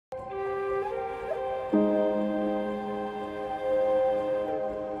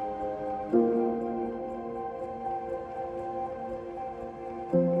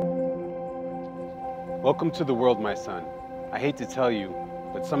Welcome to the world, my son. I hate to tell you,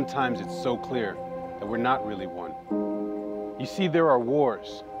 but sometimes it's so clear that we're not really one. You see, there are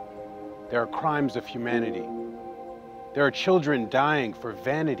wars. There are crimes of humanity. There are children dying for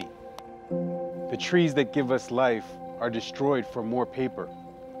vanity. The trees that give us life are destroyed for more paper,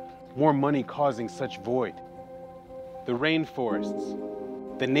 more money causing such void. The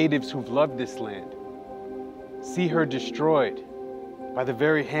rainforests, the natives who've loved this land, see her destroyed by the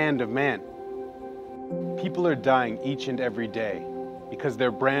very hand of man. People are dying each and every day because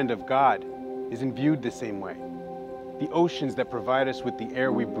their brand of God isn't viewed the same way. The oceans that provide us with the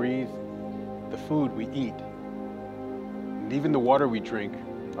air we breathe, the food we eat, and even the water we drink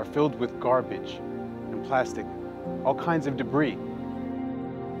are filled with garbage and plastic, all kinds of debris.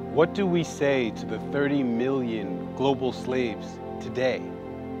 What do we say to the 30 million global slaves today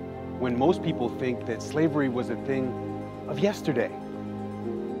when most people think that slavery was a thing of yesterday?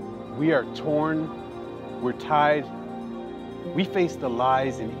 We are torn, we're tied, we face the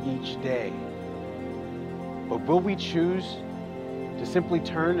lies in each day. But will we choose to simply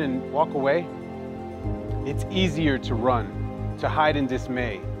turn and walk away? It's easier to run, to hide in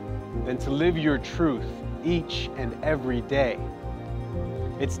dismay, than to live your truth each and every day.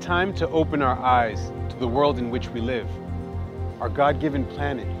 It's time to open our eyes to the world in which we live, our God-given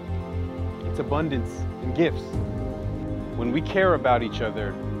planet, its abundance and gifts. When we care about each other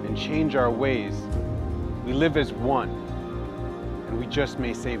and change our ways, we live as one, and we just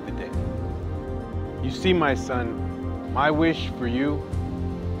may save the day. You see, my son, my wish for you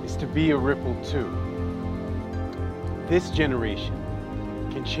is to be a ripple too. This generation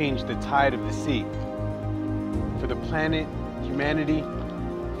can change the tide of the sea for the planet, humanity,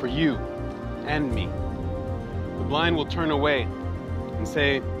 for you and me. The blind will turn away and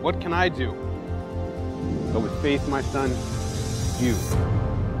say, "What can I do?" But with faith, my son,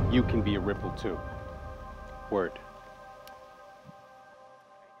 you can be a ripple too. Word.